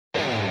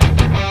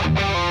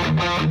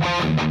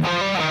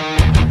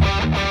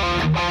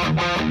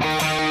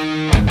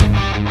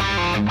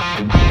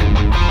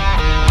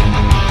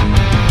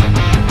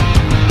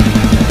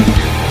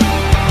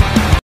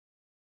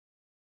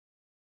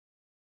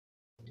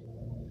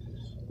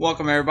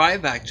Welcome everybody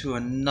back to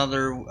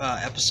another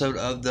episode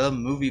of the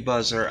Movie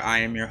Buzzer. I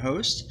am your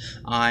host.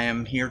 I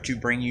am here to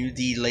bring you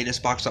the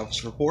latest box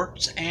office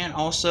reports and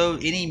also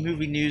any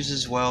movie news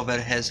as well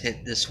that has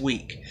hit this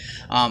week.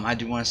 I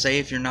do want to say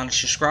if you're not a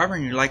subscriber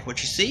and you like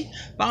what you see,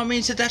 by all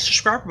means hit that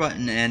subscribe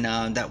button,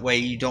 and that way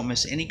you don't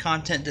miss any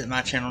content that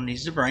my channel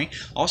needs to bring.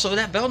 Also,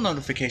 that bell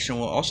notification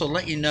will also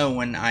let you know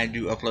when I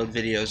do upload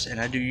videos, and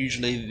I do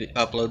usually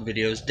upload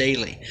videos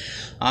daily.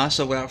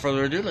 So without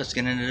further ado, let's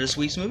get into this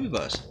week's Movie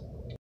Buzz.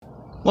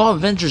 Well,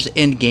 Avengers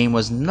Endgame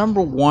was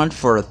 #1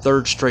 for a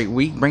third straight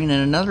week, bringing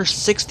in another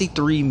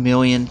 $63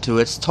 million to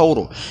its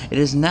total. It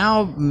has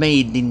now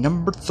made the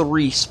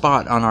 #3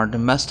 spot on our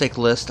domestic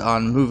list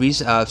on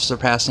movies,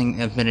 surpassing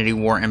Infinity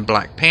War and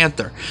Black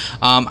Panther.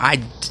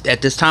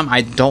 At this time,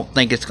 I don't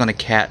think it's going to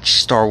catch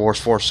Star Wars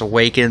Force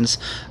Awakens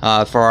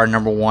for our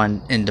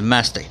 #1 in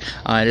domestic.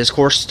 It is, of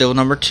course, still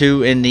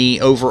 #2 in the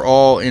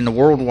overall, in the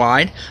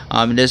worldwide.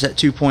 It is at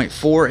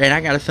 2.4, and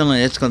I got a feeling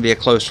it's going to be a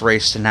close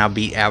race to now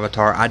beat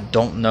Avatar. I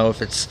don't know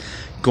if it's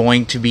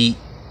going to beat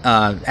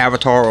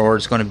Avatar or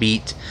it's going to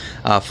beat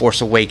Force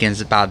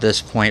Awakens by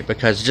this point,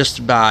 because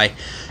just by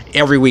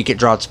every week it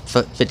drops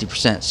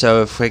 50%.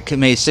 So if it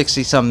made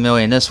 60-some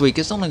million this week,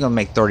 it's only going to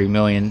make 30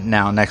 million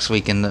now next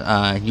week in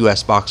the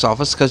U.S. box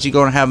office, because you're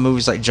going to have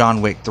movies like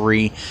John Wick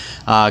 3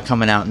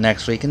 coming out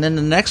next week, and then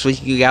the next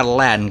week you got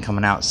Aladdin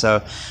coming out.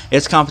 So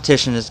its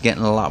competition is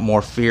getting a lot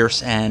more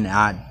fierce, and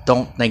I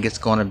don't think it's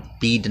going to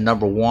be the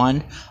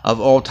 #1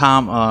 of all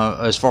time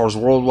as far as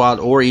worldwide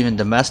or even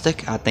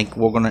domestic. I think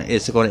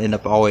it's going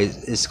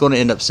to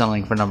end up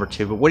selling for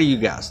 #2. But what do you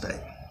guys think?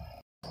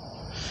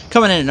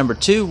 Coming in at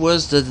 #2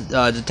 was the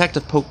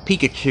Detective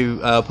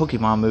Pikachu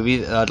Pokemon movie,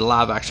 the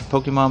live-action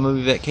Pokemon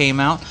movie that came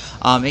out.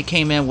 It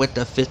came in with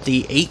the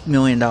 $58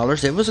 million.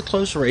 It was a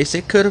close race.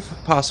 It could have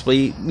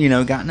possibly,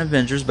 gotten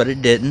Avengers, but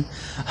it didn't.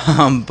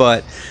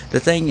 But the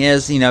thing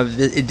is,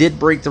 it did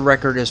break the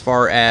record as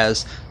far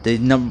as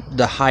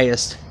the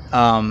highest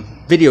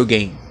video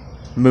game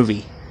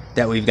movie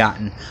that we've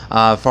gotten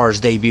as far as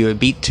debut. It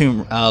beat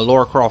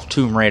Lara Croft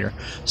Tomb Raider.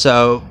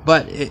 So,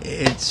 but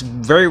it's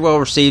very well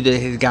received.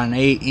 It got an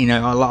A.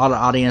 A lot of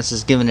audience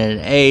is giving it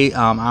an A.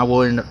 I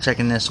will end up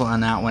checking this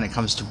one out when it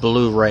comes to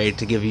Blu-ray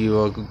to give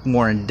you a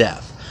more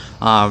in-depth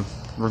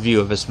review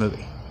of this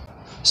movie.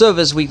 So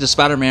this week, the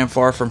Spiderman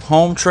Far From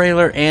Home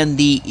trailer and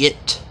the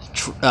It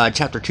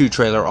Chapter 2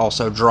 trailer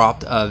also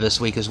dropped this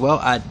week as well.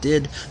 I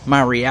did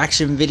my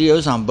reaction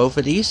videos on both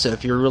of these, so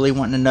if you're really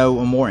wanting to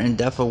know more in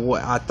depth of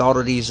what I thought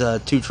of these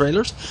two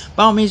trailers,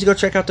 by all means go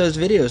check out those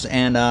videos,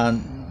 and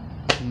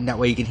that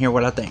way you can hear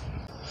what I think.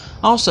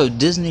 Also,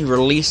 Disney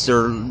released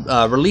their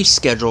release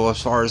schedule as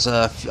far as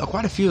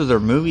quite a few of their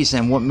movies,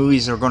 and what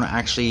movies are going to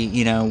actually,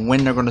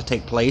 when they're going to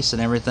take place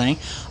and everything.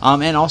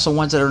 And also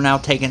ones that are now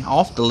taken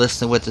off the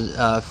list with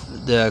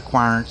the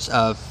acquirance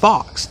of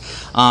Fox.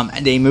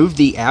 They moved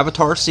the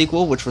Avatar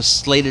sequel, which was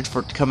slated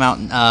to come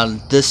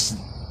out this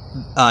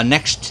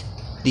next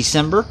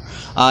December.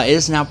 It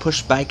is now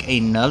pushed back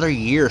another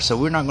year, so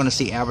we're not going to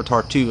see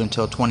Avatar 2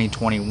 until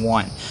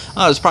 2021.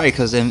 It's probably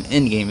because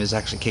Endgame is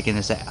actually kicking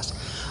its ass.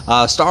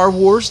 Star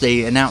Wars,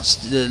 they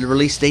announced the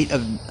release date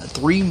of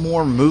 3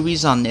 more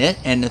movies on it,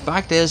 and the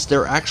fact is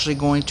they're actually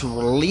going to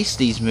release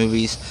these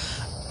movies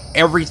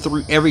every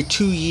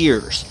 2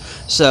 years.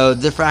 So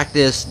the fact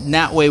is,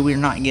 that way we're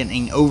not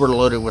getting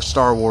overloaded with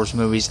Star Wars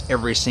movies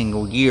every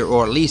single year,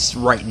 or at least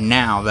right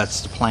now that's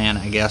the plan,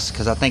 I guess,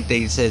 because I think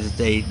they said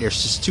that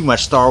there's just too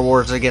much Star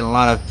Wars. They're getting a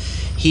lot of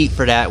heat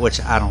for that,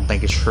 which I don't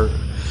think is true.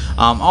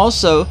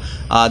 Also,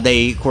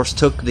 they of course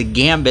took the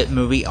Gambit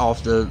movie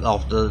off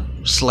the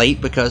slate,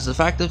 because the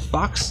fact that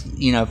Fox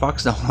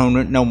don't own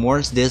it no more.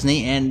 It's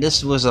Disney, and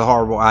this was a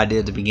horrible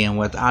idea to begin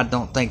with. I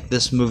don't think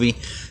this movie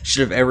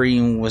should have ever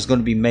even was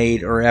going to be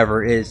made or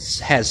ever. It's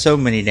had so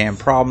many damn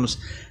problems.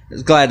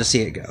 Glad to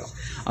see it go.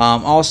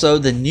 Also,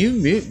 the New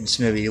Mutants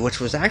movie, which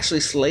was actually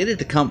slated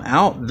to come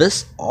out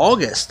this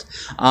August,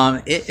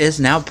 it is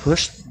now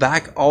pushed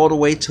back all the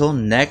way till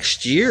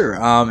next year.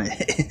 And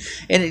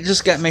it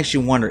just makes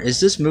you wonder,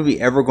 is this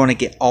movie ever going to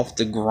get off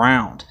the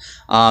ground?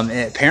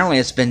 Apparently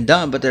it's been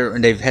done, but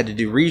they've had to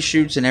do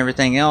reshoots and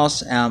everything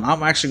else.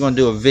 I'm actually going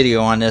to do a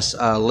video on this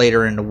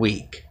later in the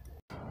week.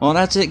 Well,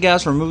 that's it,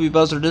 guys, for Movie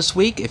Buzzer this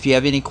week. If you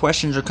have any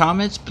questions or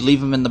comments, leave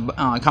them in the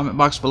comment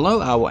box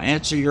below. I will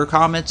answer your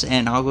comments,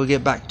 and I'll go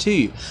get back to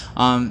you.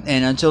 And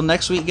until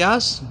next week,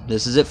 guys,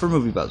 this is it for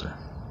Movie Buzzer.